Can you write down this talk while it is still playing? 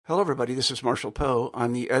Hello, everybody. This is Marshall Poe.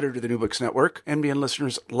 I'm the editor of the New Books Network. NBN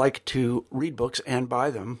listeners like to read books and buy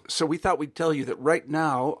them. So we thought we'd tell you that right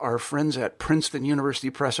now, our friends at Princeton University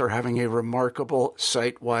Press are having a remarkable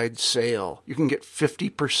site-wide sale. You can get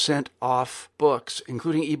 50% off books,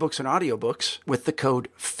 including ebooks and audiobooks, with the code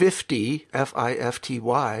 50,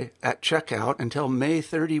 F-I-F-T-Y, at checkout until May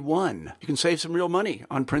 31. You can save some real money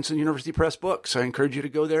on Princeton University Press books. I encourage you to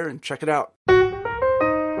go there and check it out.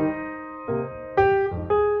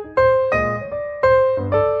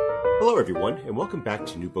 Hello, everyone, and welcome back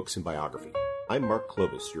to New Books in Biography. I'm Mark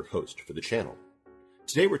Clovis, your host for the channel.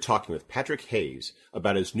 Today we're talking with Patrick Hayes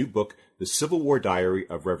about his new book, The Civil War Diary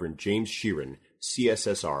of Reverend James Sheeran,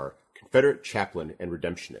 CSSR, Confederate Chaplain and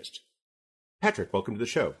Redemptionist. Patrick, welcome to the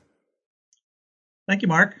show. Thank you,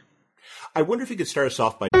 Mark. I wonder if you could start us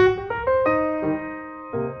off by...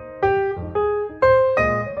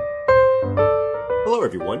 Hello,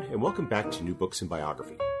 everyone, and welcome back to New Books in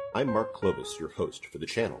Biography. I'm Mark Clovis, your host for the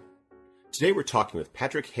channel. Today we're talking with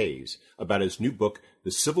Patrick Hayes about his new book,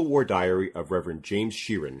 The Civil War Diary of Reverend James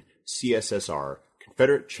Sheeran, CSSR,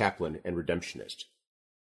 Confederate Chaplain and Redemptionist.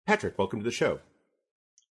 Patrick, welcome to the show.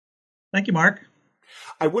 Thank you, Mark.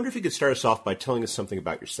 I wonder if you could start us off by telling us something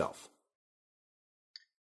about yourself.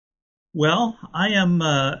 Well, I am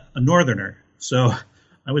a Northerner, so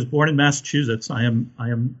I was born in Massachusetts. I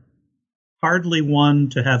am hardly one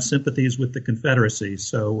to have sympathies with the Confederacy,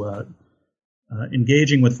 so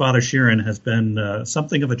engaging with Father Sheeran has been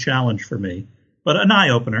something of a challenge for me, but an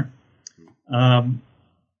eye-opener. I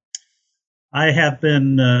have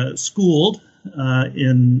been schooled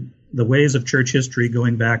in the ways of church history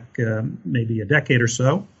going back maybe a decade or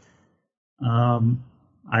so.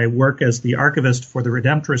 I work as the archivist for the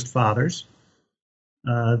Redemptorist Fathers.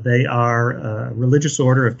 They are a religious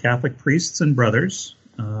order of Catholic priests and brothers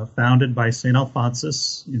founded by St.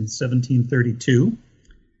 Alphonsus in 1732.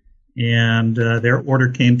 And their order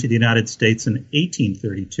came to the United States in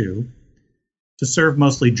 1832 to serve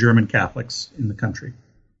mostly German Catholics in the country.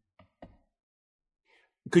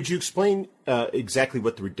 Could you explain exactly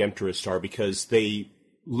what the Redemptorists are? Because they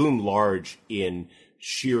loom large in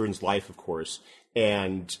Sheeran's life, of course,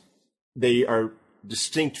 and they are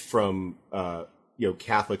distinct from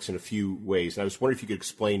Catholics in a few ways. And I was wondering if you could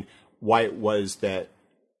explain why it was that,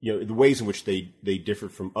 the ways in which they differ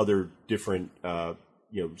from other different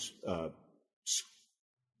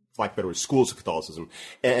like better schools of Catholicism,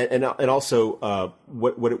 and also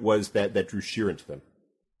what it was that drew Sheeran to them.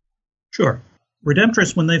 Sure.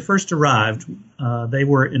 Redemptorists, when they first arrived, they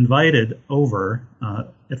were invited over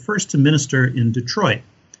at first to minister in Detroit.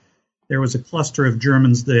 There was a cluster of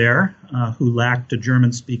Germans there who lacked a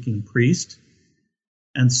German-speaking priest,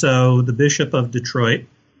 and so the Bishop of Detroit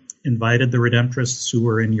invited the Redemptorists who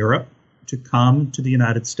were in Europe to come to the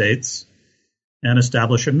United States and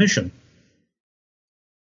establish a mission.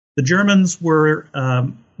 The Germans were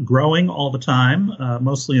growing all the time,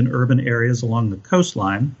 mostly in urban areas along the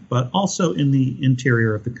coastline, but also in the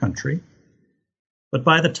interior of the country. But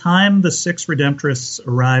by the time the 6 Redemptorists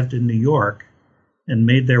arrived in New York and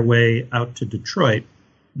made their way out to Detroit,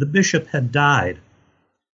 the bishop had died.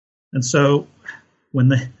 And so when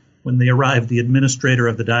they arrived, the administrator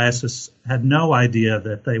of the diocese had no idea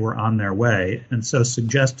that they were on their way, and so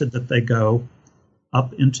suggested that they go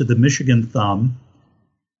up into the Michigan Thumb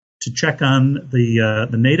to check on the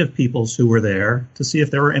native peoples who were there to see if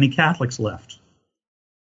there were any Catholics left.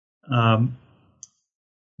 The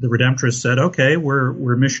Redemptorists said, "Okay,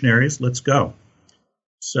 we're missionaries. Let's go."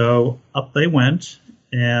 So up they went,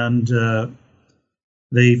 and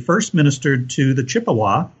they first ministered to the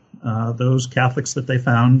Chippewa, those Catholics that they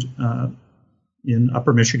found in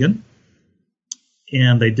Upper Michigan,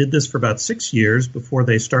 and they did this for about 6 years before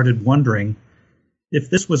they started wondering if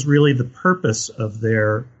this was really the purpose of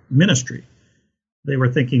their ministry. They were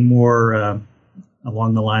thinking more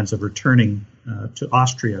along the lines of returning to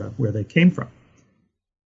Austria, where they came from.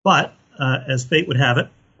 But as fate would have it,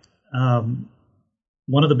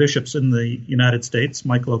 one of the bishops in the United States,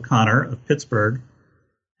 Michael O'Connor of Pittsburgh,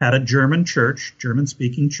 had a German church,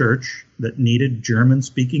 German-speaking church, that needed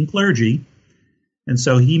German-speaking clergy. And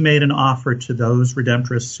so he made an offer to those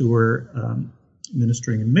Redemptorists who were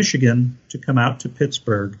ministering in Michigan to come out to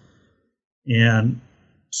Pittsburgh and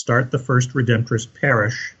start the first Redemptorist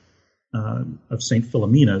parish of St.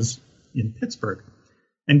 Philomena's in Pittsburgh.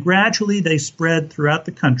 And gradually they spread throughout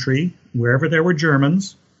the country, wherever there were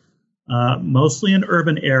Germans, mostly in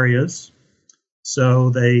urban areas. So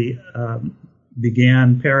they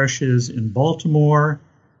began parishes in Baltimore,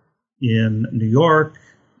 in New York,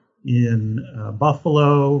 in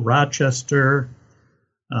Buffalo, Rochester,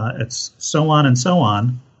 so on and so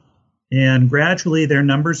on. And gradually their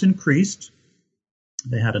numbers increased.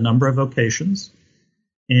 They had a number of vocations.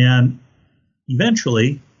 And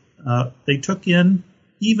eventually they took in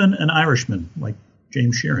even an Irishman like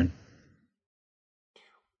James Sheeran.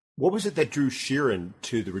 What was it that drew Sheeran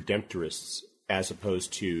to the Redemptorists as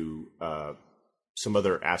opposed to some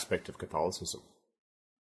other aspect of Catholicism?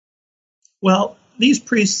 Well, these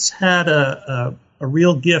priests had a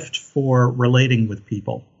real gift for relating with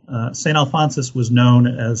people. St. Alphonsus was known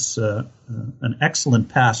as an excellent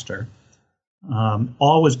pastor,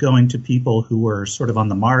 always going to people who were sort of on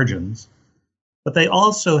the margins. But they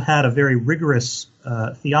also had a very rigorous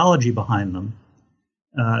theology behind them.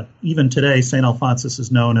 Even today, St. Alphonsus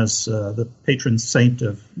is known as the patron saint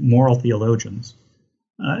of moral theologians.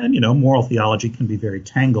 And, moral theology can be very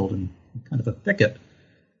tangled and kind of a thicket.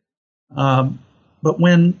 But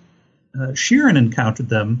when Sheeran encountered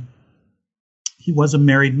them, he was a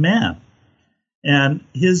married man. And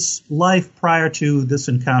his life prior to this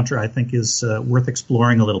encounter, I think, is worth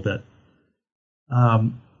exploring a little bit.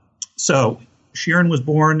 So Sheeran was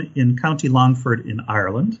born in County Longford in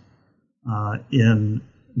Ireland in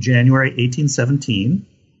January 1817.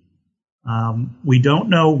 We don't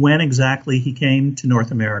know when exactly he came to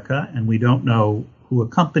North America, and we don't know who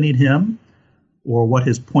accompanied him or what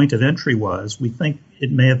his point of entry was. We think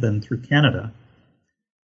it may have been through Canada.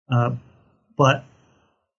 But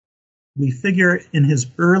we figure in his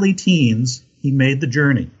early teens, he made the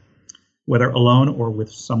journey, whether alone or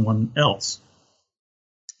with someone else.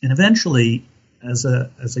 And eventually, as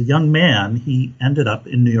a young man, he ended up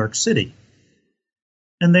in New York City.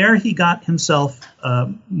 And there he got himself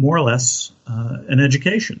more or less an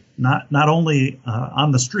education, not only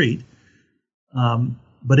on the street,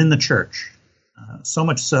 but in the church. So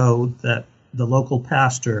much so that the local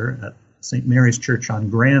pastor at St. Mary's Church on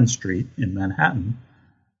Grand Street in Manhattan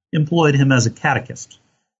employed him as a catechist.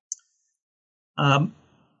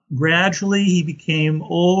 Gradually, he became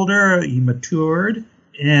older, he matured,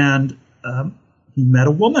 and he met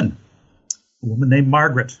a woman named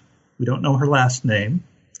Margaret. We don't know her last name,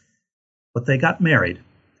 but they got married.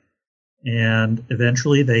 And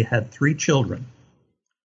eventually they had 3 children.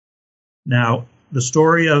 Now, the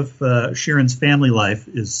story of Sheeran's family life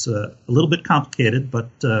is a little bit complicated, but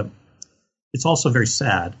it's also very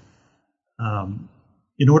sad.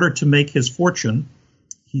 In order to make his fortune,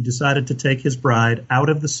 he decided to take his bride out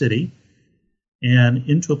of the city and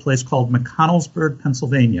into a place called McConnellsburg,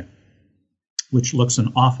 Pennsylvania, which looks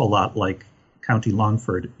an awful lot like County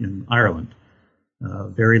Longford in Ireland.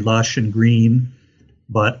 Very lush and green,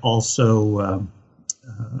 but also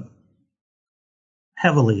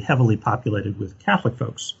heavily populated with Catholic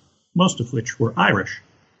folks, most of which were Irish.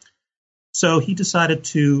 So he decided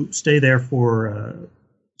to stay there for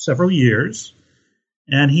several years,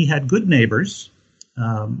 and he had good neighbors,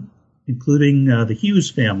 including the Hughes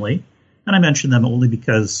family. And I mention them only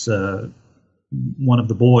because one of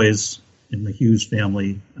the boys in the Hughes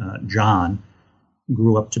family, John,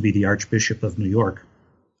 grew up to be the Archbishop of New York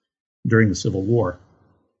during the Civil War.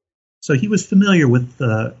 So he was familiar with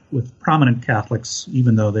prominent Catholics,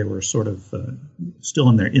 even though they were sort of still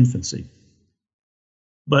in their infancy.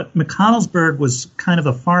 But McConnellsburg was kind of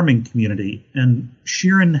a farming community, and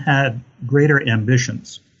Sheeran had greater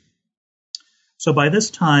ambitions. So by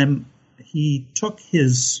this time, he took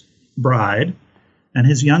his bride and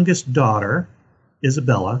his youngest daughter,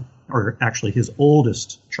 Isabella, or actually his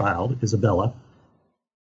oldest child, Isabella,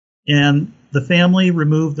 and the family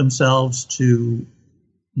removed themselves to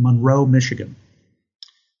Monroe, Michigan.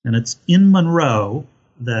 And it's in Monroe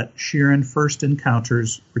that Sheeran first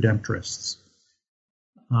encounters Redemptorists.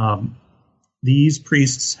 These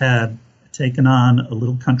priests had taken on a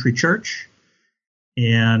little country church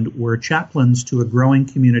and were chaplains to a growing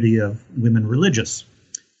community of women religious.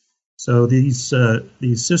 So these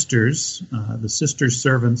sisters, the sisters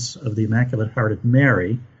servants of the Immaculate Heart of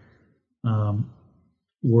Mary,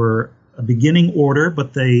 were a beginning order,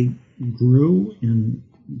 but they grew in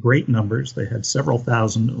great numbers. They had several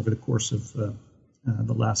thousand over the course of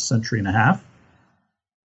the last century and a half.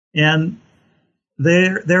 And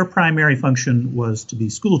their primary function was to be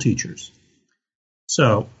school teachers.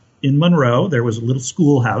 So in Monroe, there was a little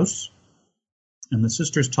schoolhouse, and the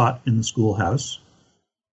sisters taught in the schoolhouse.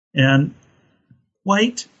 And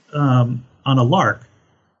quite on a lark,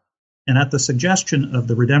 and at the suggestion of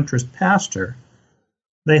the Redemptorist pastor,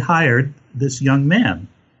 they hired this young man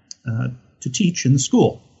to teach in the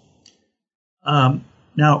school.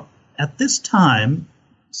 Now, at this time,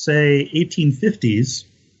 say 1850s,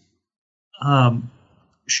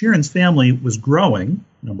 Sheeran's family was growing,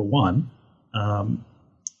 number one.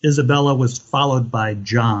 Isabella was followed by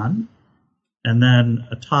John, and then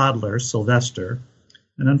a toddler, Sylvester.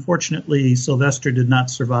 And unfortunately, Sylvester did not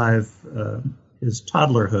survive his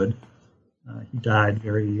toddlerhood. He died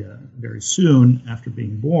very, very soon after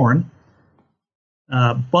being born.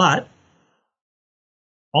 But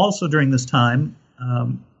also during this time,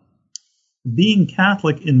 being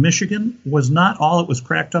Catholic in Michigan was not all it was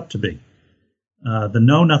cracked up to be. The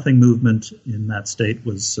Know Nothing movement in that state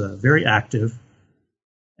was very active.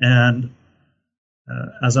 And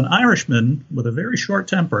as an Irishman with a very short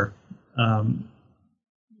temper,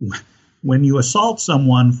 when you assault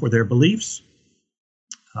someone for their beliefs,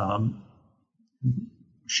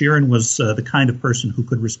 Sheeran was the kind of person who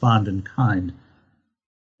could respond in kind.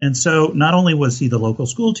 And so not only was he the local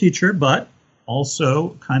school teacher, but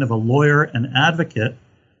also kind of a lawyer and advocate.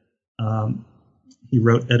 He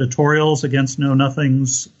wrote editorials against Know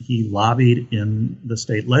Nothings. He lobbied in the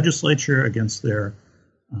state legislature against their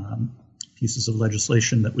pieces of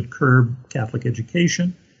legislation that would curb Catholic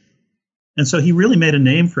education. And so he really made a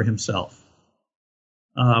name for himself,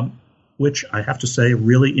 which I have to say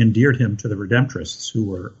really endeared him to the Redemptorists, who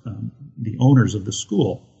were the owners of the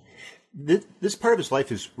school. This part of his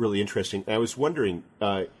life is really interesting. I was wondering,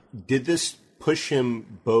 did this push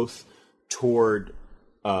him both toward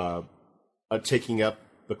taking up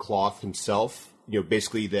the cloth himself?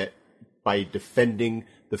 Basically that by defending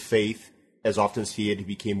the faith as often as he did, he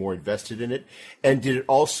became more invested in it. And did it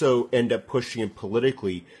also end up pushing him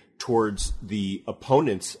politically towards the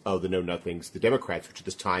opponents of the Know Nothings, the Democrats, which at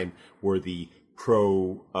this time were the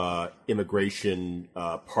pro-immigration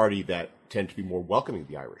party that tend to be more welcoming of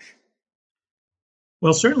the Irish?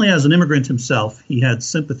 Well, certainly as an immigrant himself, he had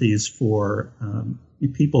sympathies for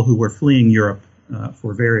people who were fleeing Europe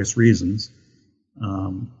for various reasons,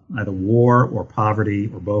 either war or poverty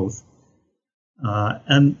or both.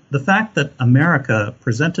 And the fact that America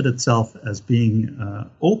presented itself as being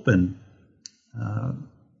open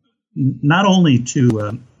not only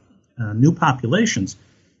to new populations,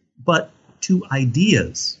 but to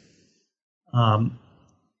ideas.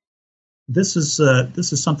 This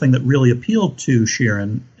is something that really appealed to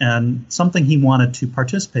Sheeran and something he wanted to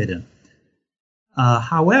participate in.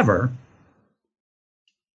 However,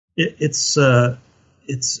 it's a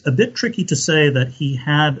bit tricky to say that he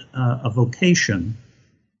had a vocation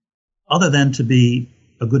other than to be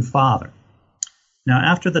a good father. Now,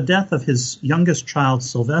 after the death of his youngest child,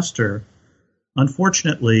 Sylvester,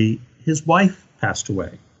 unfortunately, his wife passed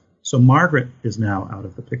away. So Margaret is now out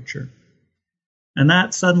of the picture. And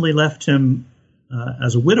that suddenly left him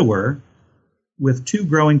as a widower with two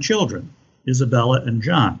growing children, Isabella and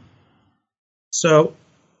John. So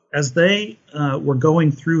as they were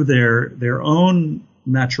going through their own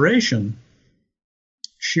maturation,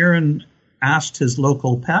 Sheeran asked his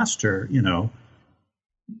local pastor,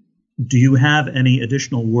 do you have any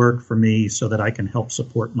additional work for me so that I can help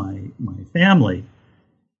support my family?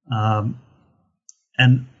 And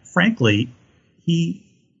frankly, he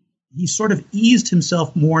sort of eased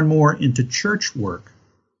himself more and more into church work,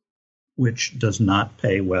 which does not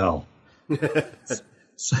pay well.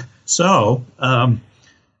 So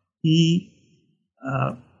he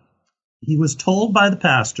was told by the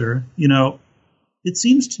pastor, it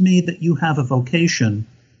seems to me that you have a vocation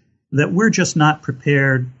that we're just not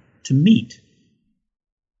prepared to meet.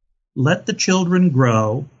 Let the children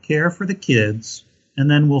grow, care for the kids, and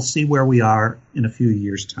then we'll see where we are in a few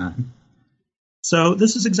years' time. So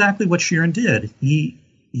this is exactly what Sheeran did.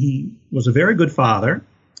 He was a very good father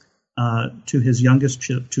to his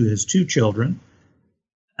to his two children.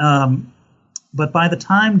 But by the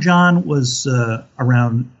time John was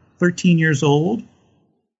around 13 years old,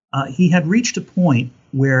 he had reached a point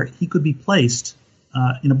where he could be placed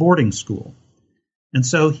in a boarding school. And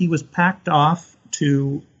so he was packed off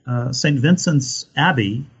to St. Vincent's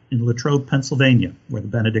Abbey in Latrobe, Pennsylvania, where the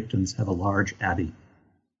Benedictines have a large abbey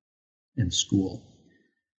and school.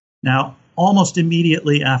 Now, almost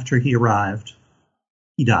immediately after he arrived,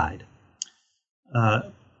 he died.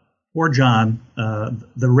 Poor John,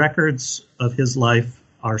 the records of his life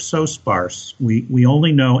are so sparse. We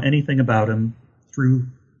only know anything about him through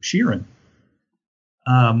Sheeran,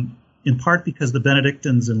 in part because the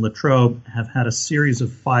Benedictines in Latrobe have had a series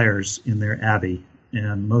of fires in their abbey,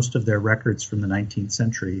 and most of their records from the 19th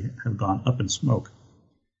century have gone up in smoke.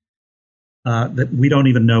 That we don't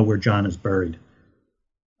even know where John is buried.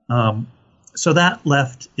 So that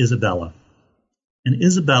left Isabella. And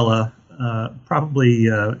Isabella, probably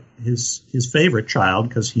his favorite child,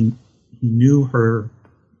 because he knew her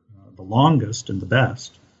the longest and the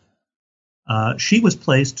best, she was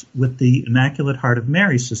placed with the Immaculate Heart of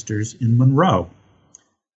Mary Sisters in Monroe.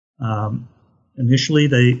 Initially,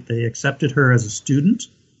 they accepted her as a student,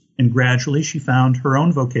 and gradually she found her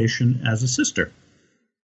own vocation as a sister.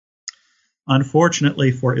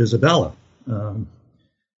 Unfortunately for Isabella,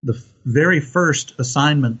 the very first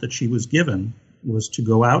assignment that she was given was to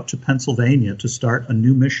go out to Pennsylvania to start a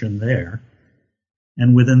new mission there,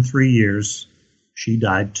 and within 3 years, she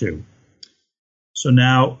died too. So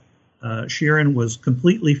now Sheeran was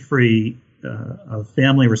completely free of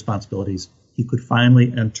family responsibilities. He could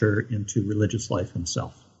finally enter into religious life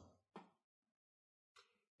himself.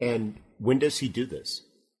 And when does he do this?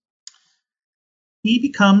 He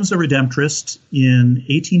becomes a Redemptorist in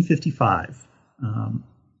 1855.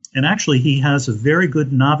 And actually, he has a very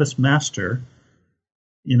good novice master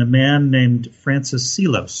in a man named Francis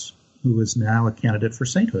Seelos, who is now a candidate for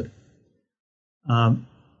sainthood.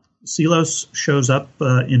 Seelos shows up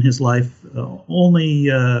in his life only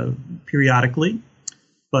periodically,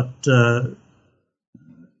 but the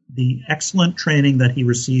excellent training that he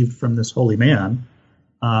received from this holy man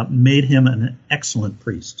made him an excellent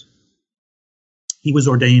priest. He was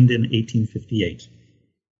ordained in 1858.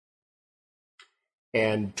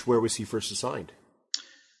 And where was he first assigned?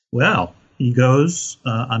 Well, he goes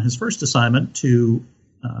on his first assignment to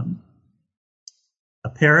a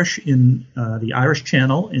parish in the Irish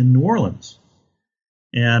Channel in New Orleans.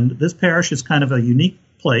 And this parish is kind of a unique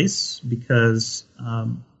place because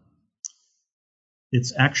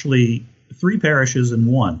it's actually 3 parishes in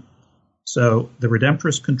one. So the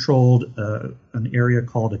Redemptorists controlled an area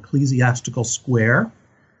called Ecclesiastical Square,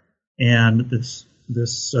 and this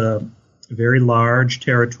very large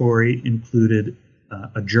territory included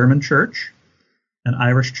a German church, an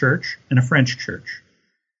Irish church, and a French church.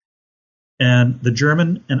 And the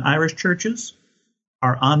German and Irish churches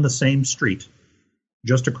are on the same street,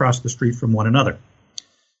 just across the street from one another.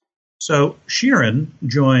 So Sheeran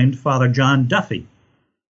joined Father John Duffy,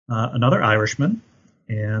 another Irishman,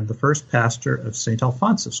 and the first pastor of St.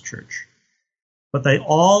 Alphonsus Church. But they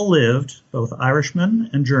all lived, both Irishmen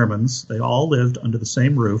and Germans, they all lived under the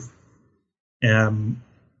same roof.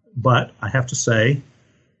 But I have to say,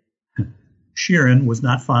 Sheeran was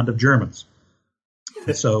not fond of Germans.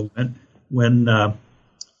 So when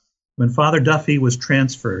Father Duffy was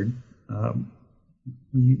transferred,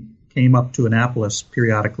 he came up to Annapolis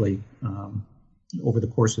periodically over the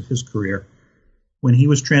course of his career. When he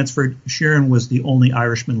was transferred, Sheeran was the only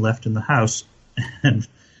Irishman left in the house, and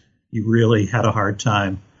he really had a hard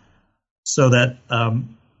time. So that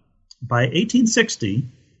by 1860,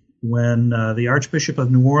 when the Archbishop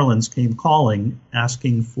of New Orleans came calling,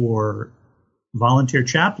 asking for volunteer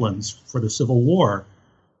chaplains for the Civil War,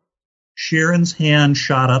 Sheeran's hand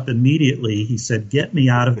shot up immediately. He said, "Get me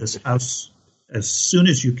out of this house as soon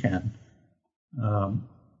as you can."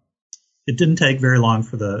 It didn't take very long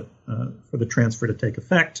for the transfer to take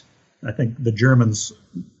effect. I think the Germans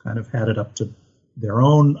kind of had it up to their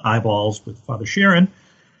own eyeballs with Father Sheeran.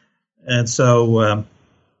 And so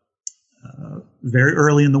very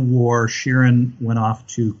early in the war, Sheeran went off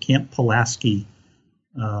to Camp Pulaski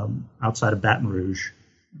outside of Baton Rouge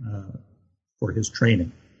for his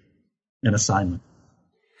training and assignment.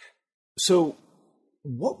 So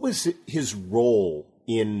what was his role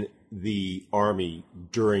in the Army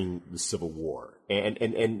during the Civil War?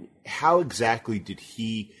 And how exactly did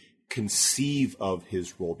he conceive of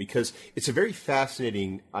his role? Because it's a very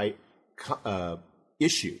fascinating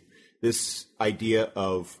issue, this idea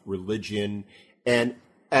of religion. And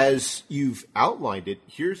as you've outlined it,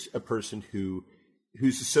 here's a person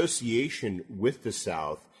whose association with the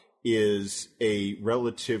South is a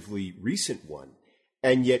relatively recent one.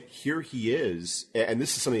 And yet here he is, and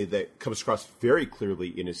this is something that comes across very clearly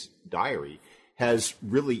in his diary, has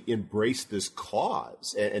really embraced this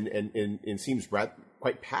cause and seems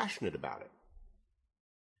quite passionate about it.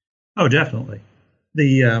 Oh, definitely.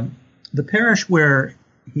 The parish where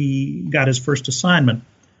he got his first assignment,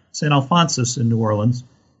 St. Alphonsus in New Orleans.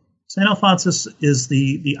 St. Alphonsus is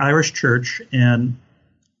the Irish church and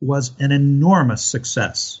was an enormous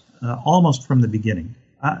success, almost from the beginning.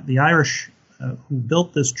 The Irish who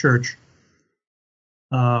built this church,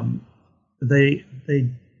 they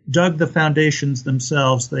dug the foundations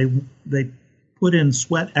themselves. They put in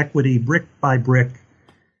sweat equity brick by brick,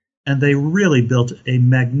 and they really built a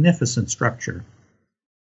magnificent structure.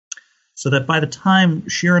 So that by the time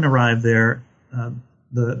Sheeran arrived there,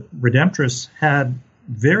 the Redemptorists had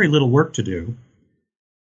very little work to do.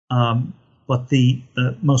 But the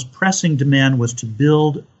most pressing demand was to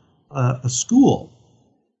build a school.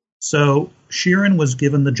 So Sheeran was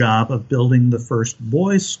given the job of building the first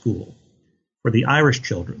boys' school for the Irish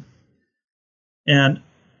children. And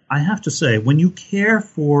I have to say, when you care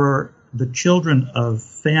for the children of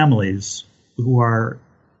families who are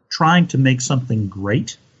trying to make something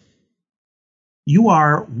great, You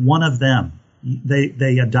are one of them.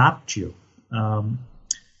 They adopt you.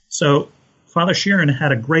 So Father Sheeran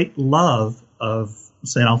had a great love of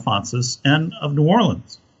St. Alphonsus and of New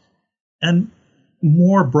Orleans. And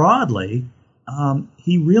more broadly,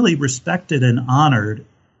 he really respected and honored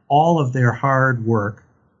all of their hard work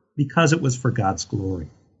because it was for God's glory.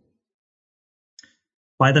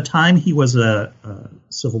 By the time he was a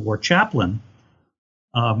Civil War chaplain,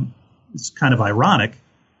 it's kind of ironic,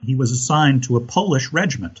 he was assigned to a Polish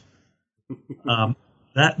regiment.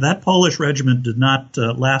 That Polish regiment did not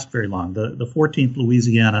last very long. The 14th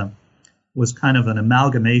Louisiana was kind of an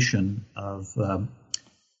amalgamation of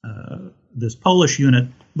this Polish unit,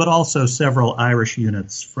 but also several Irish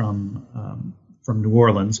units from New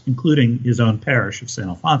Orleans, including his own parish of St.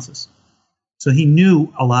 Alphonsus. So he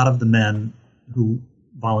knew a lot of the men who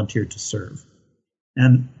volunteered to serve,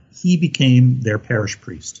 and he became their parish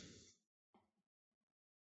priest.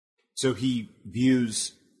 So he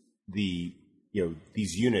views these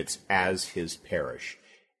units as his parish,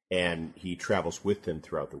 and he travels with them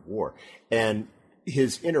throughout the war. And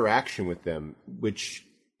his interaction with them, which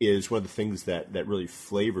is one of the things that really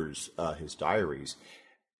flavors his diaries,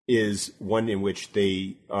 is one in which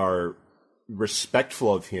they are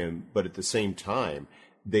respectful of him, but at the same time,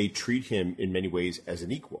 they treat him in many ways as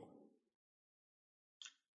an equal.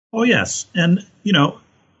 Oh, yes. And,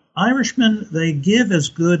 Irishmen, they give as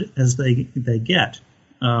good as they get.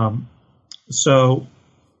 So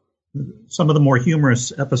some of the more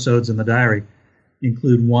humorous episodes in the diary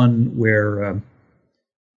include one where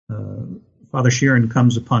Father Sheeran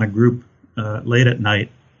comes upon a group late at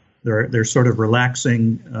night. They're sort of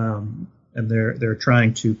relaxing, and they're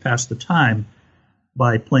trying to pass the time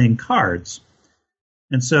by playing cards.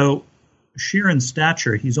 And so Sheeran's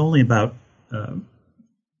stature, he's only about,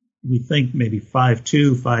 we think maybe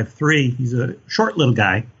 5'2", 5'3". He's a short little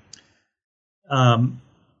guy.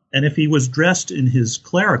 And if he was dressed in his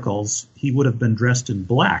clericals, he would have been dressed in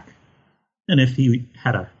black. And if he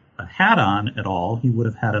had a hat on at all, he would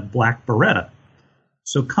have had a black beretta.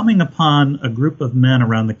 So coming upon a group of men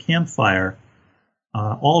around the campfire,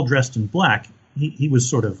 all dressed in black, he was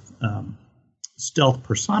sort of stealth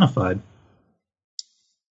personified.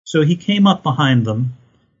 So he came up behind them,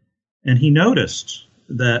 and he noticed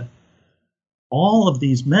that all of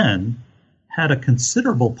these men had a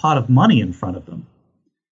considerable pot of money in front of them.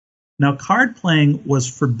 Now, card playing was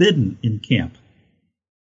forbidden in camp.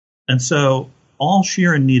 And so all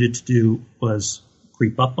Sheeran needed to do was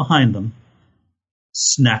creep up behind them,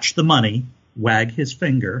 snatch the money, wag his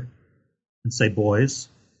finger, and say, "Boys,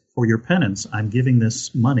 for your penance, I'm giving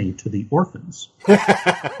this money to the orphans."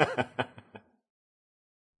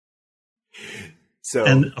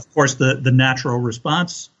 And, of course, the natural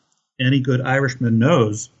response, any good Irishman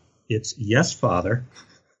knows, it's, "Yes, Father."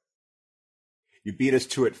 You beat us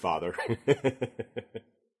to it, Father.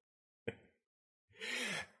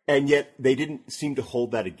 And yet they didn't seem to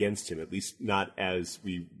hold that against him, at least not as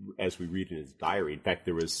we read in his diary. In fact,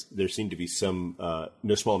 there seemed to be some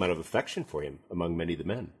no small amount of affection for him among many of the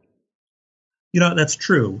men. That's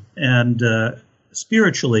true. And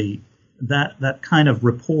spiritually, that kind of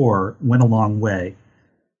rapport went a long way.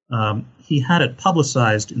 He had it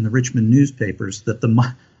publicized in the Richmond newspapers that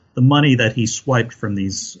the money that he swiped from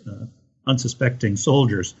these unsuspecting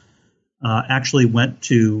soldiers actually went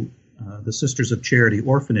to the Sisters of Charity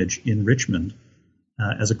orphanage in Richmond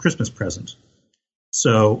as a Christmas present.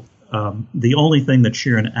 So the only thing that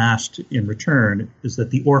Sheeran asked in return is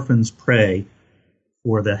that the orphans pray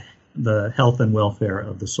for the health and welfare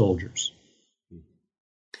of the soldiers.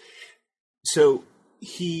 So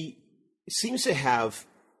he seems to have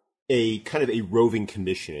a kind of a roving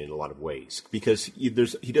condition in a lot of ways, because he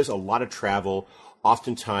does a lot of travel.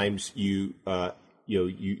 Oftentimes you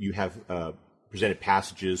have presented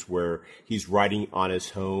passages where he's riding on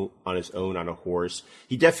his own on a horse.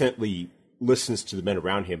 He definitely listens to the men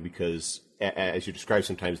around him because, as you described,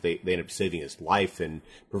 sometimes they end up saving his life and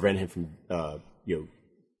prevent him from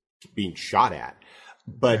being shot at.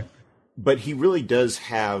 But he really does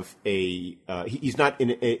have he's not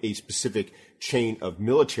in a specific chain of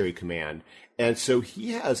military command, and so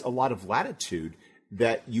he has a lot of latitude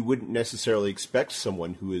that you wouldn't necessarily expect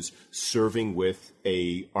someone who is serving with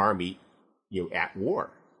a army, at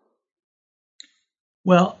war.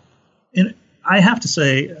 Well, I have to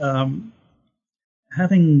say,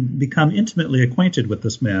 having become intimately acquainted with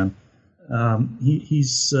this man,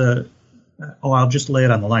 he's I'll just lay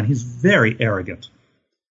it on the line. He's very arrogant.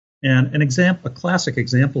 And a classic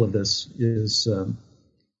example of this is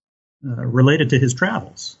related to his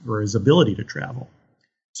travels, or his ability to travel.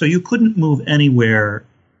 So you couldn't move anywhere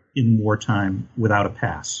in wartime without a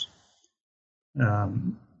pass.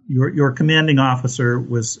 Your commanding officer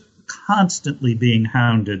was constantly being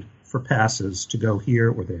hounded for passes to go here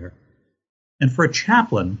or there. And for a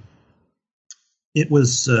chaplain, it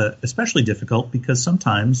was especially difficult because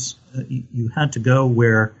sometimes you had to go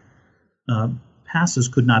where passes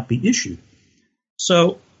could not be issued.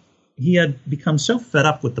 So he had become so fed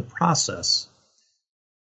up with the process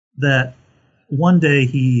that one day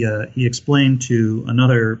he explained to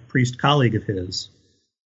another priest colleague of his,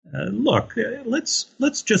 look,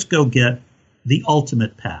 let's just go get the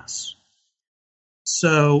ultimate pass.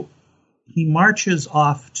 So he marches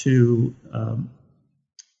off to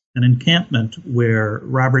an encampment where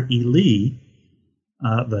Robert E. Lee,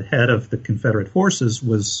 the head of the Confederate forces,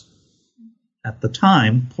 was at the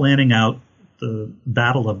time planning out the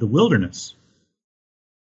Battle of the Wilderness.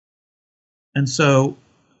 And so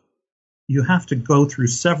you have to go through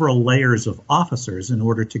several layers of officers in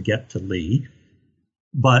order to get to Lee.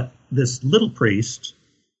 But this little priest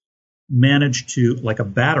managed to, like a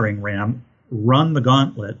battering ram, run the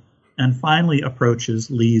gauntlet and finally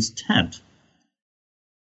approaches Lee's tent.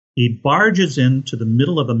 He barges into the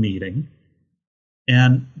middle of a meeting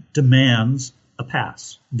and demands a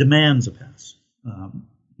pass.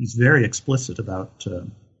 He's very explicit about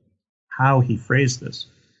how he phrased this.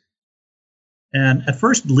 And at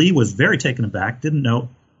first, Lee was very taken aback, didn't know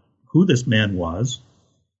who this man was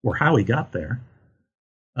or how he got there.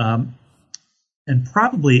 And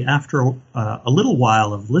probably after a little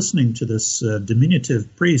while of listening to this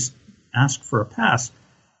diminutive priest ask for a pass,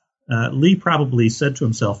 Lee probably said to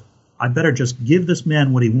himself, I better just give this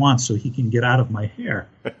man what he wants so he can get out of my hair.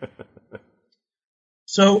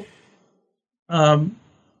 So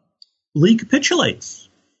Lee capitulates.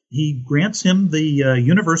 He grants him the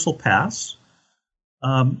universal pass,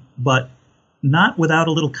 but not without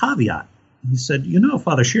a little caveat. He said,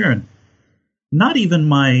 Father Sheeran, not even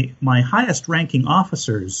my highest ranking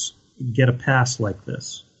officers get a pass like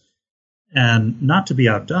this. And not to be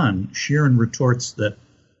outdone, Sheeran retorts that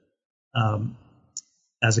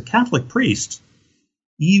as a Catholic priest,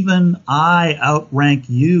 even I outrank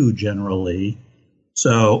you generally.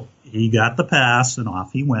 So he got the pass and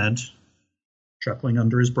off he went, chuckling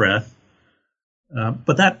under his breath.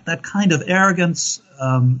 But that kind of arrogance,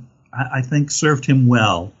 I think, served him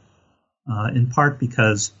well, in part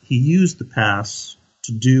because he used the pass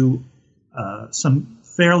to do some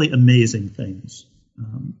fairly amazing things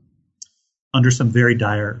under some very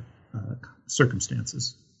dire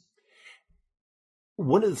circumstances.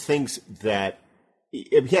 One of the things that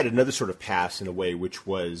he had another sort of pass in a way, which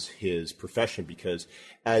was his profession, because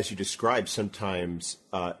as you described, sometimes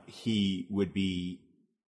he would be,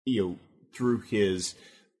 through his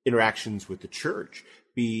interactions with the church,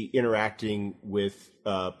 be interacting with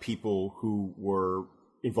people who were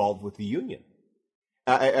involved with the Union.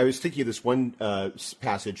 I was thinking of this one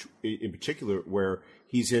passage in particular where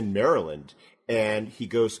he's in Maryland and he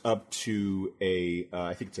goes up to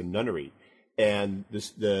I think it's a nunnery. And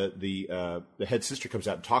the head sister comes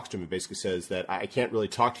out and talks to him and basically says that I can't really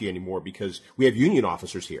talk to you anymore because we have Union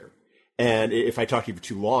officers here, and if I talk to you for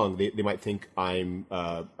too long, they might think I'm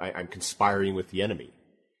conspiring with the enemy,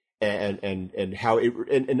 and how it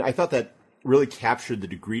and I thought that really captured the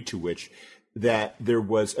degree to which that there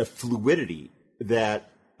was a fluidity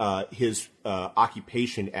that his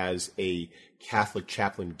occupation as a Catholic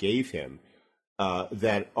chaplain gave him.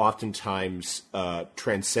 That oftentimes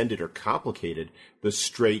transcended or complicated the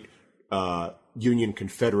straight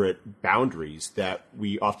Union-Confederate boundaries that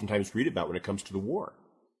we oftentimes read about when it comes to the war.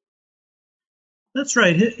 That's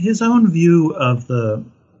right. His own view of the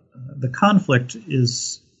conflict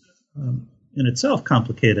is in itself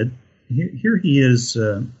complicated. Here he is,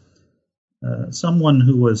 someone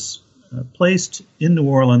who was placed in New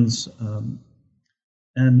Orleans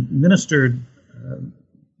and ministered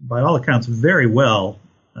by all accounts, very well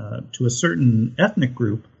to a certain ethnic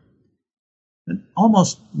group, and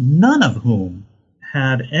almost none of whom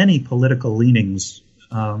had any political leanings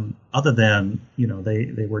other than,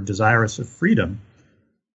 they were desirous of freedom.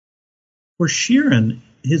 For Sheeran,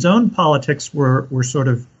 his own politics were sort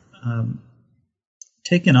of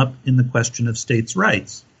taken up in the question of states'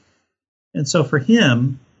 rights. And so for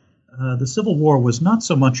him, the Civil War was not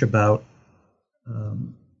so much about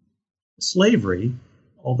slavery,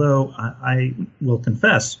 although I will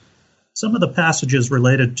confess, some of the passages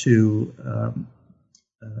related to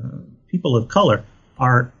people of color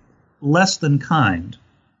are less than kind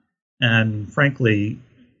and, frankly,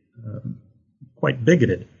 quite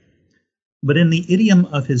bigoted. But in the idiom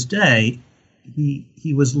of his day,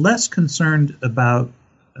 he was less concerned about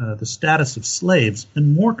the status of slaves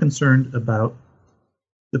and more concerned about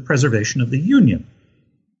the preservation of the Union.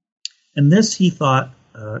 And this, he thought,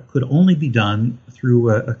 could only be done through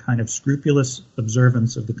a kind of scrupulous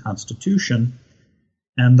observance of the Constitution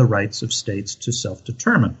and the rights of states to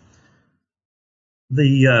self-determine.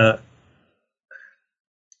 The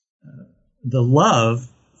love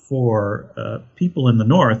for people in the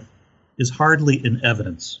North is hardly in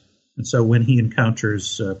evidence. And so when he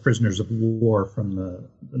encounters prisoners of war from the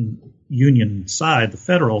Union side, the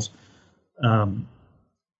Federals,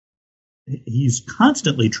 he's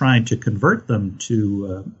constantly trying to convert them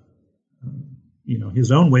to,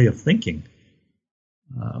 his own way of thinking.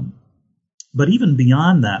 But even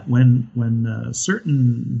beyond that, when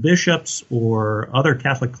certain bishops or other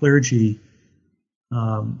Catholic clergy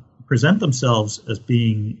present themselves as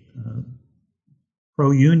being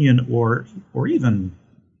pro-Union or even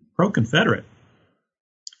pro-Confederate,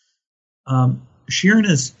 Sheeran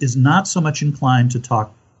is not so much inclined to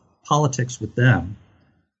talk politics with them,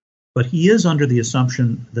 but he is under the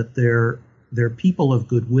assumption that they're people of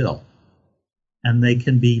goodwill and they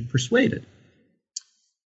can be persuaded.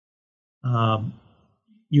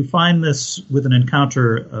 You find this with an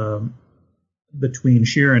encounter between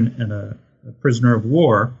Sheeran and a prisoner of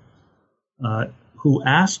war who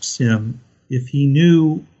asks him if he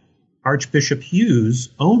knew Archbishop Hughes'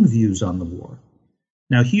 own views on the war.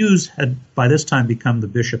 Now, Hughes had by this time become the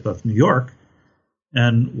Bishop of New York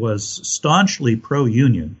and was staunchly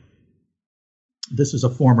pro-Union. This is a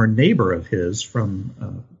former neighbor of his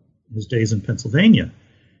from his days in Pennsylvania.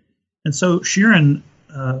 And so Sheeran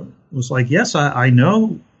was like, yes, I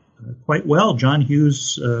know quite well John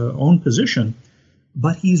Hughes' own position,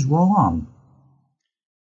 but he's wrong.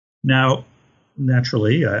 Now,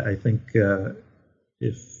 naturally, I think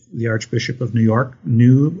if the Archbishop of New York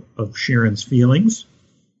knew of Sheeran's feelings,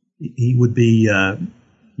 he would be,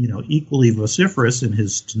 equally vociferous in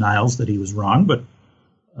his denials that he was wrong. But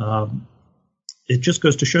it just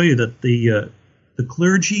goes to show you that the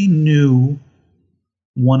clergy knew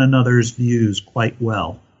one another's views quite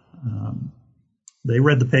well. They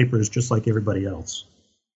read the papers just like everybody else.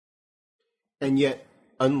 And yet,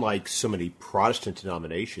 unlike so many Protestant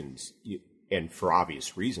denominations, and for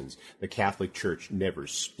obvious reasons, the Catholic Church never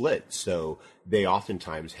split. So they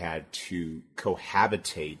oftentimes had to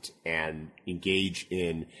cohabitate and engage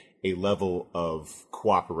in a level of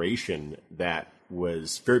cooperation that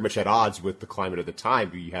was very much at odds with the climate of the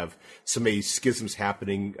time. You have so many schisms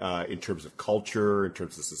happening in terms of culture, in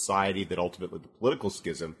terms of society, that ultimately the political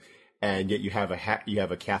schism. And yet you have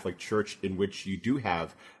a Catholic Church in which you do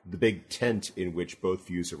have the big tent in which both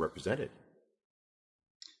views are represented.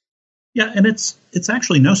 Yeah, and it's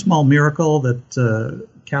actually no small miracle that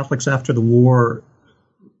Catholics after the war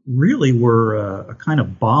really were a kind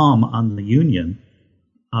of bomb on the Union.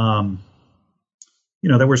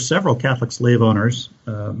 There were several Catholic slave owners.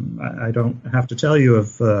 I don't have to tell you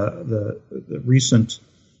of the recent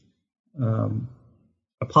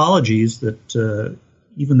apologies that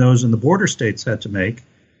even those in the border states had to make.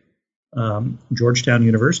 Georgetown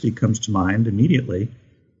University comes to mind immediately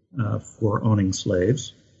for owning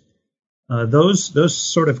slaves. Those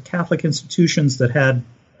sort of Catholic institutions that had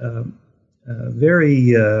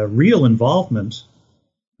very real involvement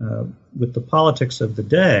with the politics of the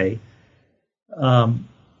day,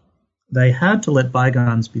 they had to let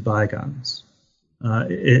bygones be bygones.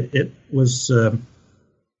 It was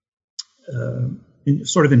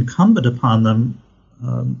sort of incumbent upon them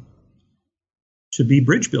to be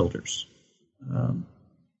bridge builders.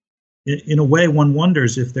 In a way, one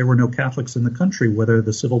wonders if there were no Catholics in the country, whether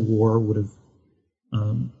the Civil War would have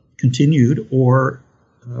continued or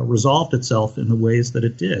resolved itself in the ways that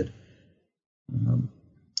it did. Of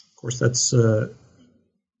course, that's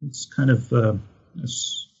it's kind of a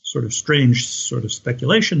sort of strange sort of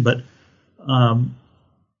speculation, but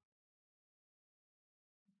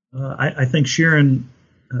I think Sheeran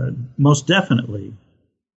most definitely,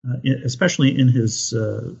 especially in his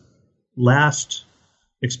last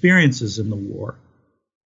experiences in the war,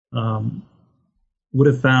 would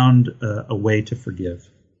have found a way to forgive.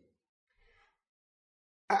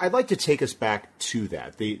 I'd like to take us back to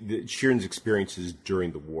that, the Sheeran's experiences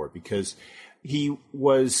during the war, because he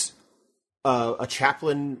was a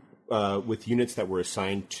chaplain with units that were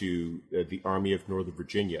assigned to the Army of Northern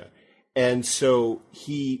Virginia. And so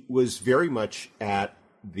he was very much at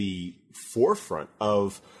the forefront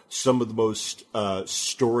of some of the most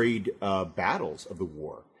storied battles of the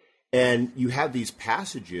war. And you have these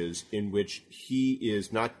passages in which he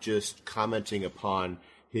is not just commenting upon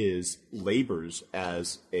his labors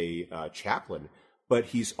as a chaplain, but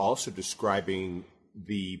he's also describing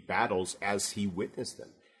the battles as he witnessed them.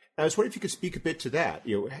 And I was wondering if you could speak a bit to that,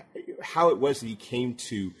 how it was that he came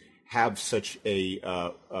to have such a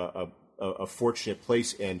a fortunate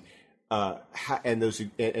place, and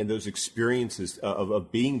those experiences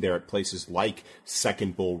of being there at places like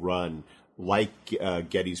Second Bull Run, like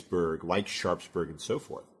Gettysburg, like Sharpsburg, and so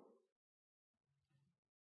forth.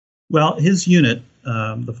 Well, his unit,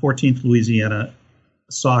 the 14th Louisiana,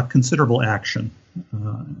 saw considerable action,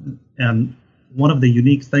 and one of the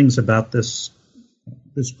unique things about this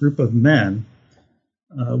group of men,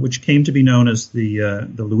 which came to be known as the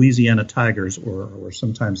Louisiana Tigers, or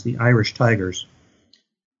sometimes the Irish Tigers,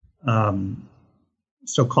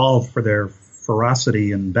 so called for their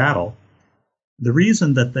ferocity in battle. The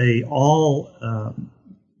reason that they all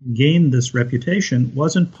gained this reputation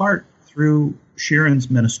was in part through Sheeran's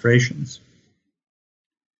ministrations.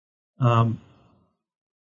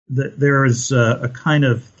 There is a kind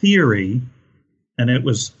of theory, and it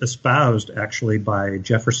was espoused actually by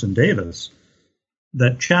Jefferson Davis,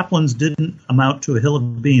 that chaplains didn't amount to a hill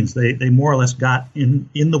of beans. They more or less got in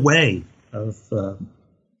the way of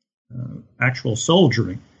actual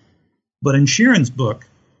soldiering. But in Sheeran's book,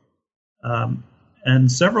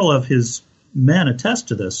 and several of his men attest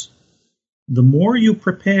to this, the more you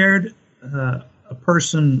prepared a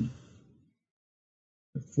person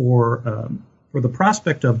for the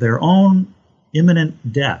prospect of their own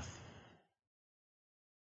imminent death,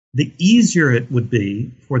 the easier it would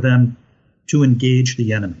be for them to engage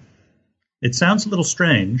the enemy. It sounds a little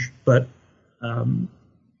strange, but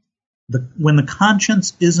when the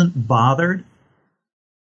conscience isn't bothered,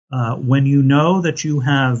 when you know that you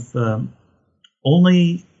have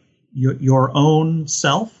only your own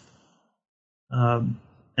self and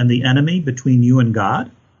the enemy between you and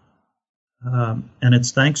God, and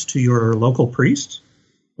it's thanks to your local priest,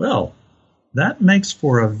 well, that makes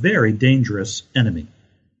for a very dangerous enemy.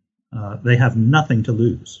 They have nothing to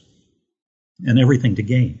lose and everything to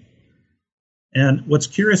gain. And what's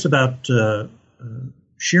curious about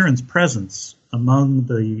Sheeran's presence among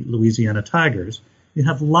the Louisiana Tigers, you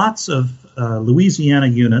have lots of Louisiana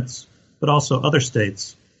units, but also other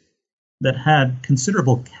states that had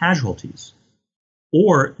considerable casualties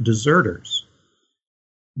or deserters,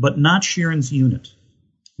 but not Sheeran's unit.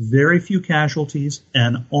 Very few casualties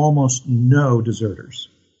and almost no deserters.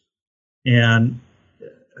 And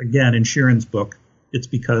again, in Sheeran's book, it's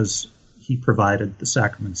because he provided the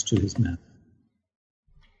sacraments to his men.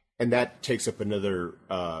 And that takes up another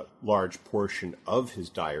large portion of his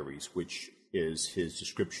diaries, which is his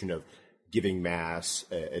description of giving Mass,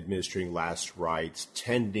 administering last rites,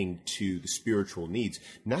 tending to the spiritual needs,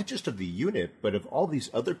 not just of the unit, but of all these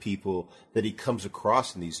other people that he comes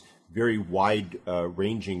across in these very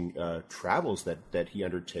wide-ranging travels that he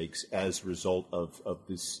undertakes as a result of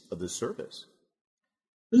this service.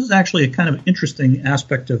 This is actually a kind of interesting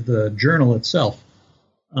aspect of the journal itself.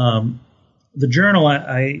 The journal,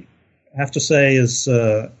 I have to say, is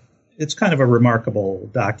it's kind of a remarkable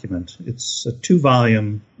document. It's a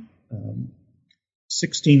 2-volume,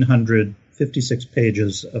 1,656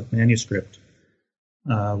 pages of manuscript,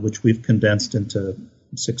 which we've condensed into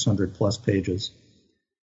 600 plus pages.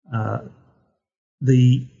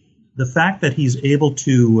 The fact that he's able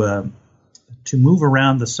to move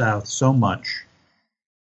around the South so much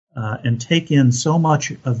and take in so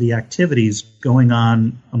much of the activities going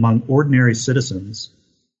on among ordinary citizens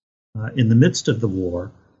in the midst of the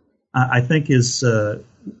war, I think is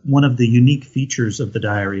one of the unique features of the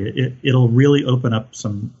diary. It'll really open up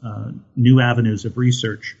some new avenues of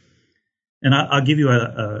research. And I'll give you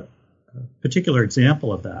a particular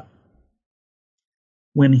example of that.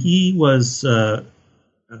 When he was kind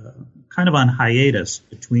of on hiatus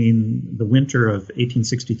between the winter of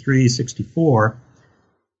 1863-64,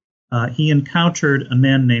 he encountered a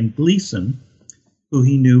man named Gleason, who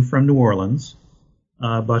he knew from New Orleans,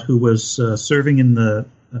 but who was serving in the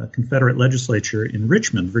Confederate legislature in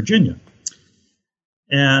Richmond, Virginia.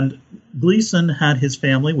 And Gleason had his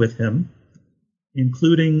family with him,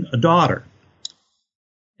 including a daughter.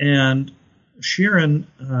 And Sheeran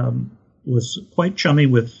was quite chummy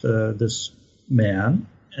with this man,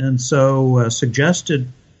 and so suggested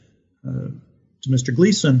to Mr.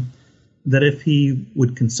 Gleason that if he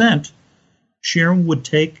would consent, Sheeran would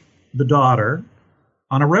take the daughter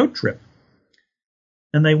on a road trip.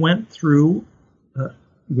 And they went through,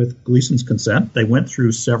 with Gleason's consent, they went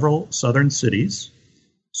through several southern cities.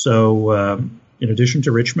 So in addition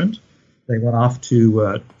to Richmond, they went off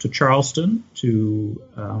to Charleston, to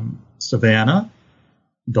Savannah,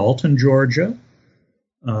 Dalton, Georgia,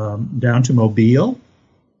 down to Mobile,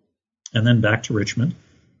 and then back to Richmond,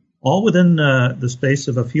 all within the space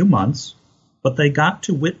of a few months. But they got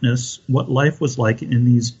to witness what life was like in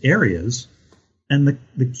these areas. And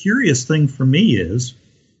the curious thing for me is,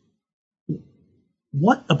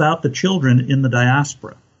 What about the children in the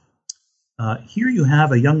diaspora? Here you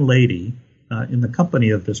have a young lady in the company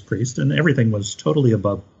of this priest, and everything was totally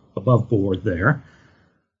above board there,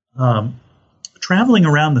 traveling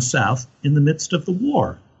around the South in the midst of the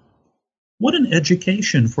war. What an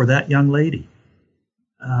education for that young lady.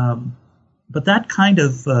 But that kind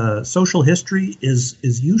of social history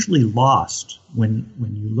is usually lost when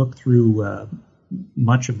you look through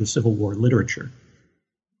much of the Civil War literature.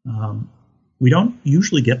 We don't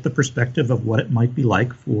usually get the perspective of what it might be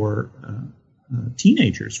like for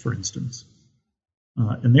teenagers, for instance,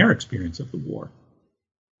 in their experience of the war.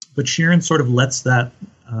 But Sheeran sort of lets that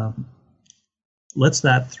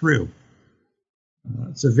through.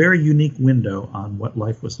 It's a very unique window on what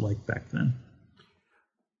life was like back then.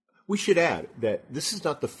 We should add that this is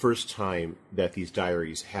not the first time that these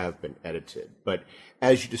diaries have been edited, but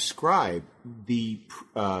as you describe, the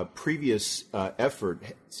previous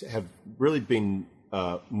efforts have really been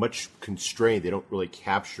much constrained. They don't really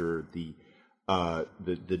capture the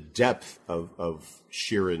depth of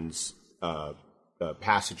Sheeran's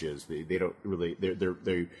passages. They don't really.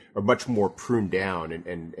 They are much more pruned down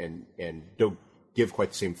and don't give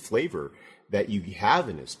quite the same flavor that you have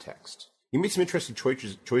in his text. He made some interesting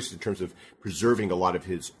choices in terms of preserving a lot of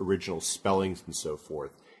his original spellings and so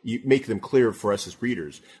forth. You make them clear for us as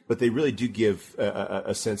readers, but they really do give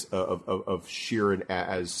a sense of Sheeran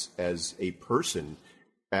as a person,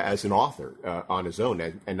 as an author on his own,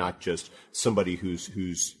 and not just somebody who's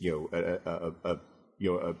a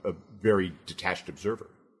very detached observer.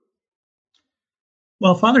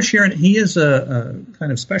 Well, Father Sheeran, he is a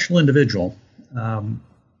kind of special individual.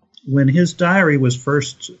 When his diary was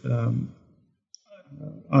first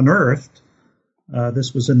unearthed,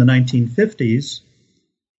 this was in the 1950s,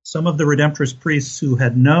 some of the Redemptorist priests who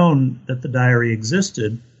had known that the diary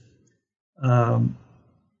existed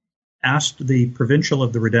asked the provincial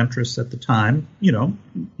of the Redemptorists at the time,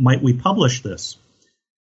 might we publish this?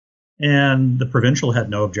 And the provincial had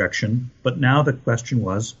no objection, but now the question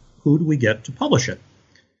was, who do we get to publish it?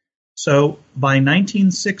 So by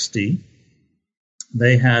 1960,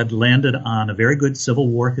 they had landed on a very good Civil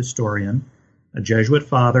War historian, a Jesuit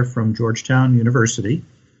father from Georgetown University,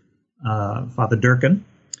 Father Durkin.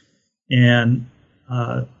 And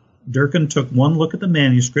Durkin took one look at the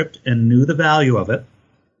manuscript and knew the value of it,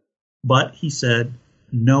 but he said,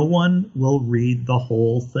 no one will read the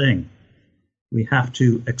whole thing. We have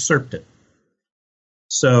to excerpt it.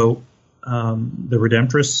 So the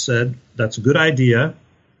Redemptorists said, that's a good idea.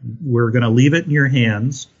 We're going to leave it in your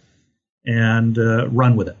hands and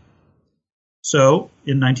run with it. So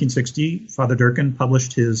in 1960, Father Durkin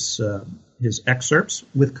published his excerpts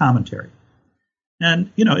with commentary.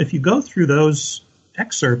 And, if you go through those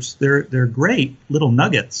excerpts, they're great little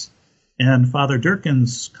nuggets. And Father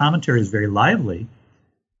Durkin's commentary is very lively.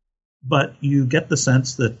 But you get the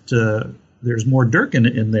sense that there's more Durkin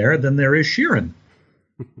in there than there is Sheeran.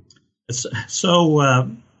 So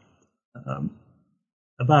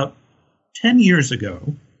about 10 years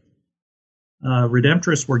ago,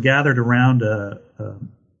 Redemptorists were gathered around a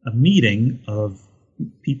meeting of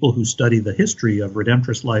people who study the history of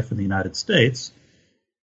Redemptorist life in the United States.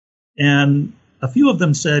 And a few of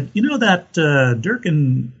them said, that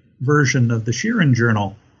Durkin version of the Sheeran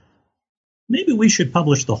Journal, maybe we should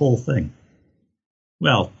publish the whole thing.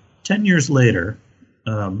 Well, 10 years later,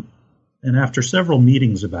 and after several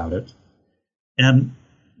meetings about it, and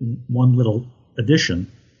one little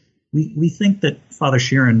addition, we think that Father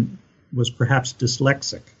Sheeran was perhaps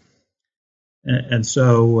dyslexic. And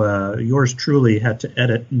so yours truly had to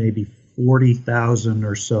edit maybe 40,000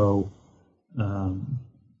 or so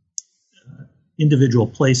individual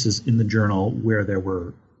places in the journal where there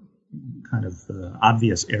were kind of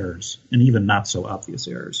obvious errors, and even not so obvious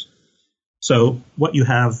errors. So what you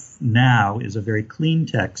have now is a very clean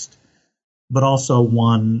text, but also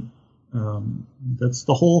one that's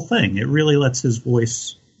the whole thing. It really lets his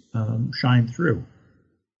voice shine through.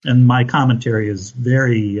 And my commentary is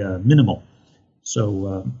very minimal.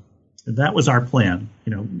 So that was our plan,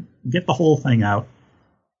 get the whole thing out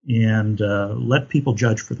and let people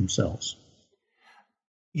judge for themselves.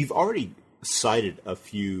 You've already cited a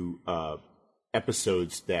few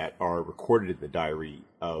episodes that are recorded in the diary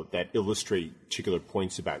that illustrate particular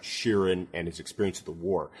points about Sheeran and his experience of the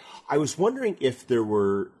war. I was wondering if there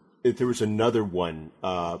was another one,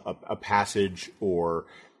 a passage or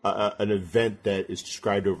an event that is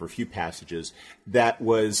described over a few passages that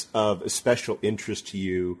was of a special interest to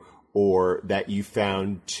you, or that you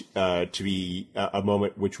found to be a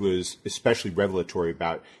moment which was especially revelatory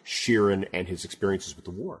about Sheeran and his experiences with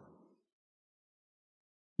the war.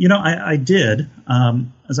 I did.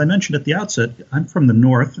 As I mentioned at the outset, I'm from the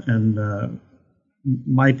North, and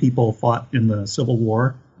my people fought in the Civil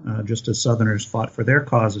War, just as Southerners fought for their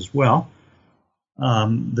cause as well.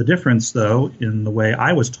 The difference, though, in the way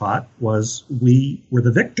I was taught was we were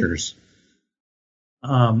the victors.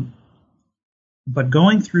 But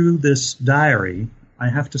going through this diary, I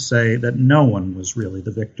have to say that no one was really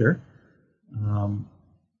the victor,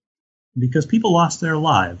 because people lost their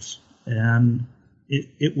lives, and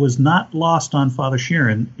it was not lost on Father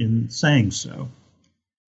Sheeran in saying so.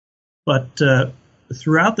 But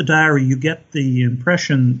throughout the diary, you get the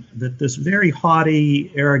impression that this very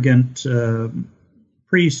haughty, arrogant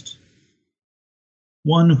priest,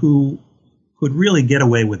 one who could really get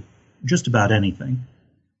away with just about anything,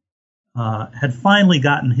 had finally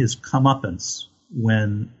gotten his comeuppance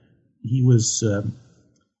when he was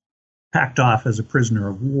packed off as a prisoner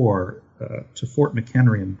of war to Fort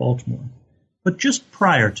McHenry in Baltimore. But just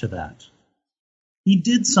prior to that, he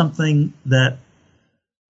did something that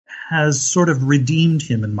has sort of redeemed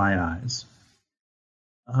him in my eyes.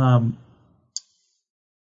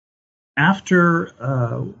 After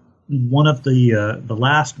one of the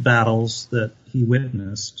last battles that he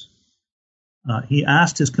witnessed, he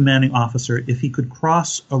asked his commanding officer if he could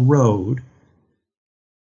cross a road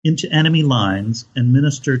into enemy lines and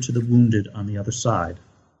minister to the wounded on the other side.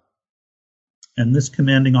 And this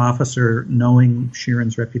commanding officer, knowing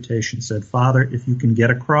Sheeran's reputation, said, "Father, if you can get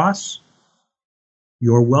across,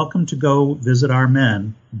 you're welcome to go visit our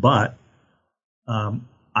men, but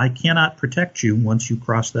I cannot protect you once you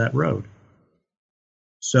cross that road."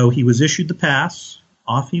 So he was issued the pass,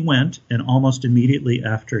 off he went, and almost immediately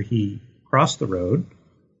after he crossed the road,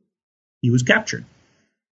 he was captured.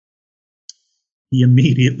 He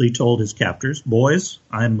immediately told his captors, "Boys,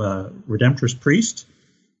 I'm a Redemptorist priest.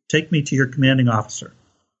 Take me to your commanding officer."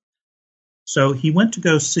 So he went to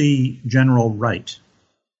go see General Wright.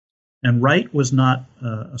 And Wright was not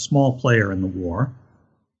a small player in the war,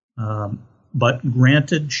 but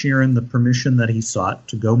granted Sheeran the permission that he sought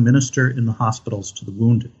to go minister in the hospitals to the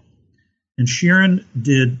wounded. And Sheeran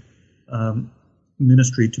did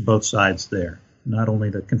ministry to both sides there, not only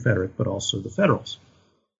the Confederate, but also the Federals.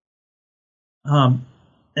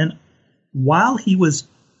 And while he was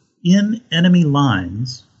in enemy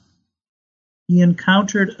lines, he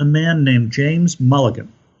encountered a man named James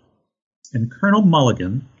Mulligan. And Colonel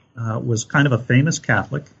Mulligan was kind of a famous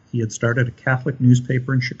Catholic. He had started a Catholic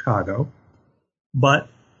newspaper in Chicago. But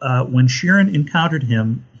when Sheeran encountered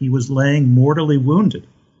him, he was laying mortally wounded.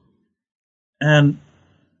 And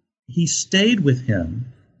he stayed with him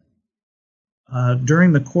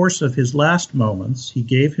during the course of his last moments. He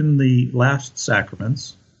gave him the last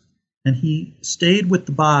sacraments, and he stayed with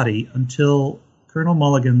the body until Colonel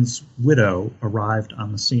Mulligan's widow arrived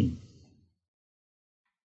on the scene.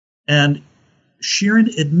 And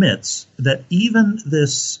Sheeran admits that even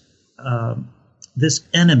this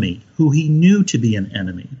enemy, who he knew to be an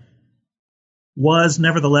enemy, was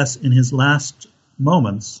nevertheless in his last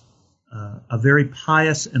moments a very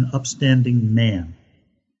pious and upstanding man.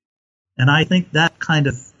 And I think that kind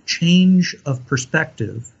of change of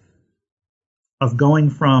perspective, of going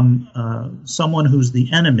from someone who's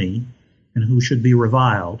the enemy and who should be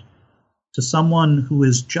reviled, to someone who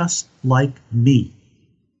is just like me,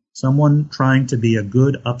 someone trying to be a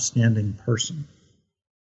good, upstanding person.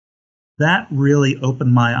 That really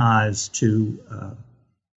opened my eyes to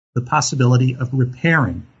the possibility of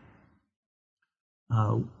repairing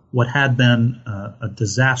what had been a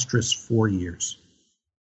disastrous 4 years.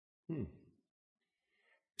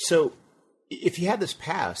 So, if he had this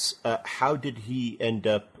pass, how did he end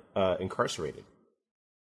up incarcerated?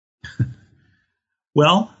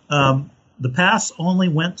 Well, the pass only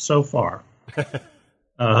went so far.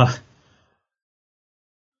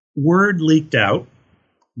 Word leaked out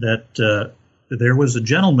that there was a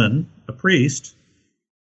gentleman, a priest,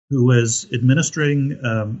 who was administering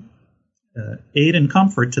aid and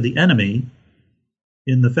comfort to the enemy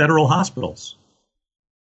in the federal hospitals.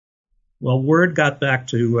 Well, word got back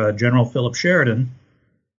to General Philip Sheridan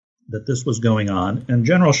that this was going on, and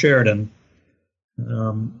General Sheridan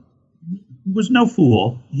was no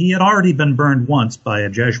fool. He had already been burned once by a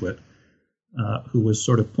Jesuit who was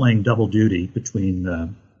sort of playing double duty between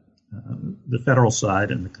the federal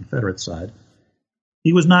side and the Confederate side.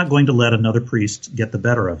 He was not going to let another priest get the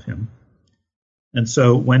better of him. And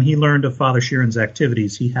so when he learned of Father Sheeran's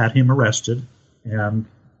activities, he had him arrested and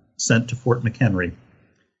sent to Fort McHenry.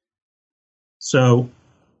 So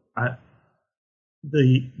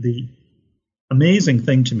the amazing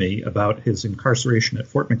thing to me about his incarceration at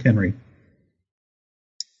Fort McHenry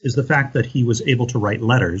is the fact that he was able to write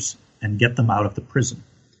letters and get them out of the prison.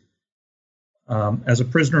 As a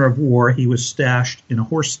prisoner of war, he was stashed in a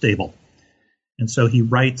horse stable. And so he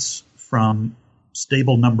writes from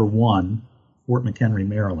stable number 1, Fort McHenry,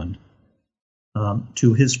 Maryland,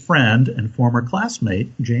 to his friend and former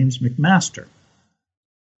classmate, James McMaster.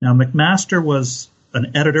 Now, McMaster was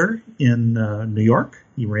an editor in New York.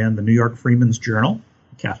 He ran the New York Freeman's Journal,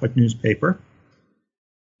 a Catholic newspaper.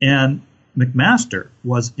 And McMaster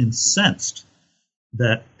was incensed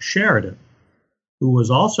that Sheridan, who was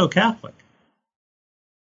also Catholic,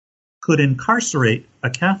 could incarcerate a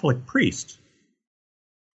Catholic priest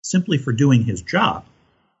simply for doing his job,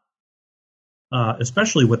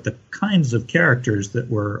 especially with the kinds of characters that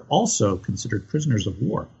were also considered prisoners of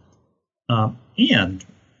war. And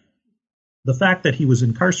the fact that he was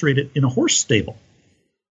incarcerated in a horse stable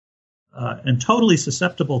and totally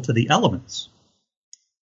susceptible to the elements.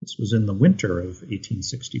 This was in the winter of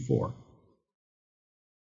 1864.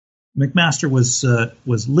 McMaster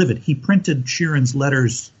was livid. He printed Sheeran's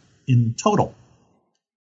letters in total,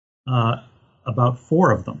 about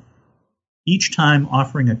 4 of them, each time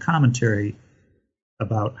offering a commentary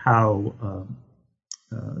about how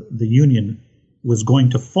the Union was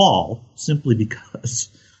going to fall simply because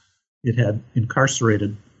it had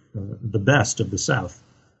incarcerated the best of the South.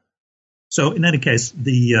 So, in any case,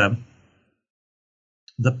 the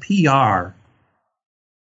PR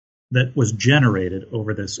that was generated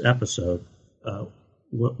over this episode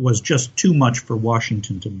was just too much for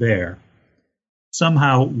Washington to bear.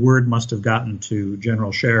 Somehow, word must have gotten to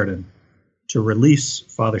General Sheridan to release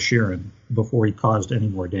Father Sheeran before he caused any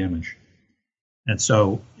more damage. And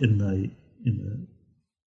so, in the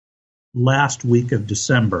last week of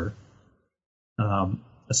December,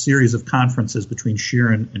 a series of conferences between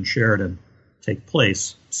Sheeran and Sheridan take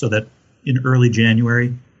place, so that in early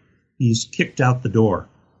January, he's kicked out the door.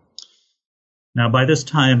 Now, by this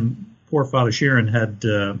time, poor Father Sheeran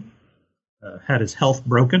had his health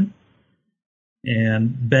broken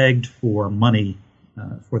and begged for money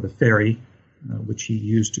for the ferry, which he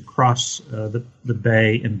used to cross the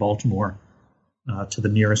bay in Baltimore to the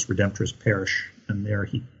nearest Redemptorist parish, and there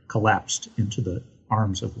he collapsed into the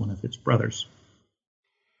arms of one of his brothers.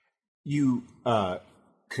 You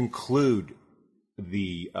conclude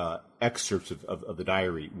the excerpts of the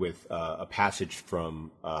diary with a passage from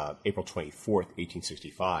April 24th,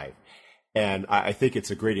 1865. And I think it's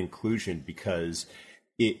a great inclusion because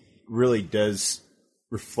it really does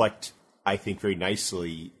reflect, I think, very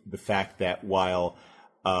nicely the fact that while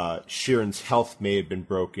Sheeran's health may have been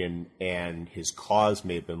broken and his cause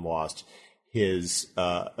may have been lost, his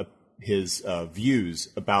views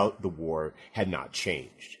about the war had not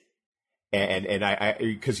changed. And I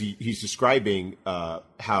because he's describing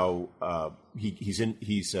how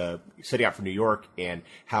he's setting out for New York, and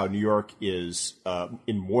how New York is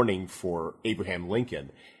in mourning for Abraham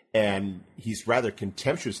Lincoln, and he's rather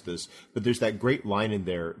contemptuous of this. But there's that great line in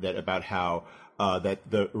there that about how that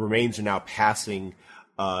the remains are now passing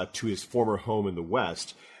to his former home in the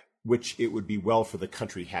West, which it would be well for the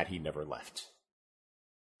country had he never left.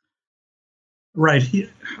 Right.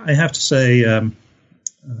 I have to say,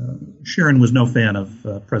 Sheeran was no fan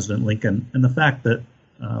of President Lincoln, and the fact that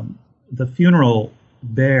the funeral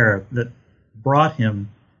bear that brought him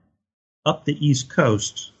up the East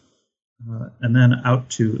Coast and then out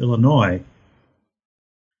to Illinois,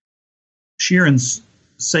 Sheeran's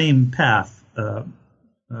same path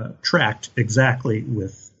tracked exactly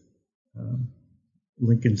with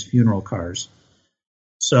Lincoln's funeral cars.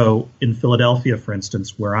 So in Philadelphia, for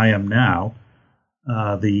instance, where I am now,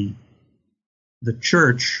 the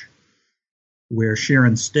church where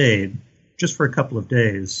Sheeran stayed just for a couple of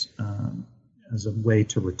days as a way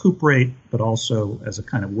to recuperate, but also as a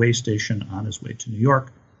kind of way station on his way to New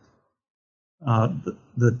York.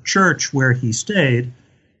 The church where he stayed,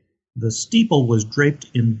 the steeple was draped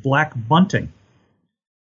in black bunting.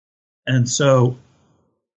 And so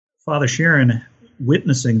Father Sheeran,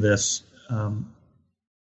 witnessing this,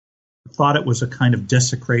 thought it was a kind of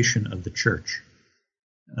desecration of the church.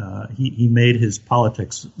 He made his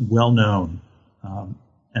politics well known,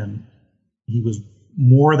 and he was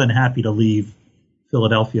more than happy to leave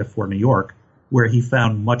Philadelphia for New York, where he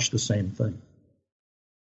found much the same thing.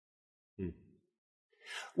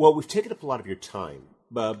 Well, we've taken up a lot of your time.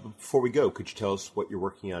 Before we go, could you tell us what you're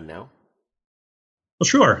working on now? Well,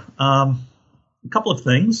 sure. A couple of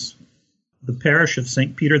things. The parish of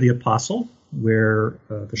St. Peter the Apostle, where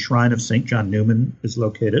the shrine of St. John Newman is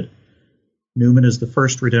located. Newman is the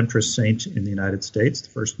first Redemptorist saint in the United States, the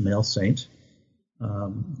first male saint,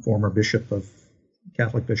 former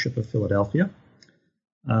Catholic Bishop of Philadelphia.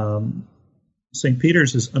 St.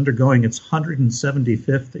 Peter's is undergoing its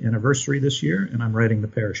 175th anniversary this year, and I'm writing the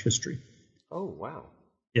parish history. Oh, wow.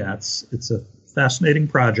 Yeah, it's a fascinating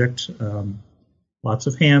project. Lots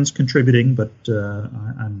of hands contributing, but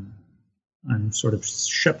I'm sort of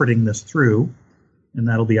shepherding this through, and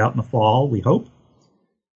that'll be out in the fall, we hope.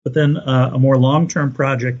 But then a more long-term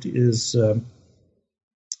project is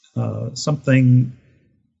something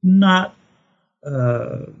not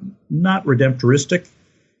redemptoristic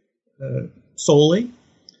solely.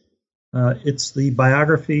 It's the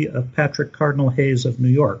biography of Patrick Cardinal Hayes of New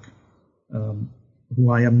York, who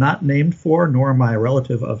I am not named for, nor am I a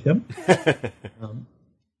relative of him.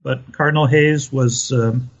 But Cardinal Hayes was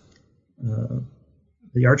the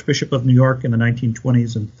Archbishop of New York in the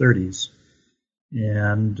 1920s and 30s.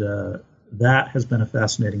 And that has been a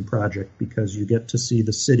fascinating project because you get to see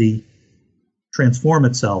the city transform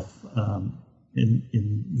itself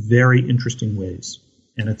in very interesting ways.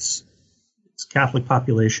 And its Catholic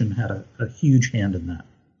population had a huge hand in that.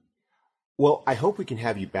 Well, I hope we can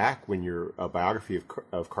have you back when your biography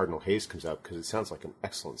of Cardinal Hayes comes out, because it sounds like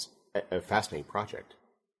a fascinating project.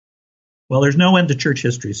 Well, there's no end to church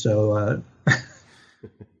history, so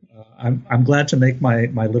I'm glad to make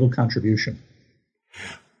my little contribution.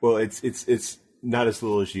 Well, it's not as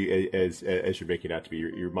little as you're making it out to be.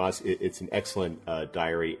 Your Moz, it's an excellent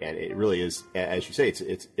diary, and it really is, as you say,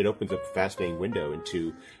 it opens up a fascinating window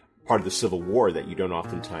into part of the Civil War that you don't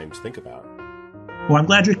oftentimes think about. Well, I'm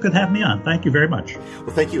glad you could have me on. Thank you very much.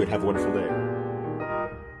 Well, thank you, and have a wonderful day.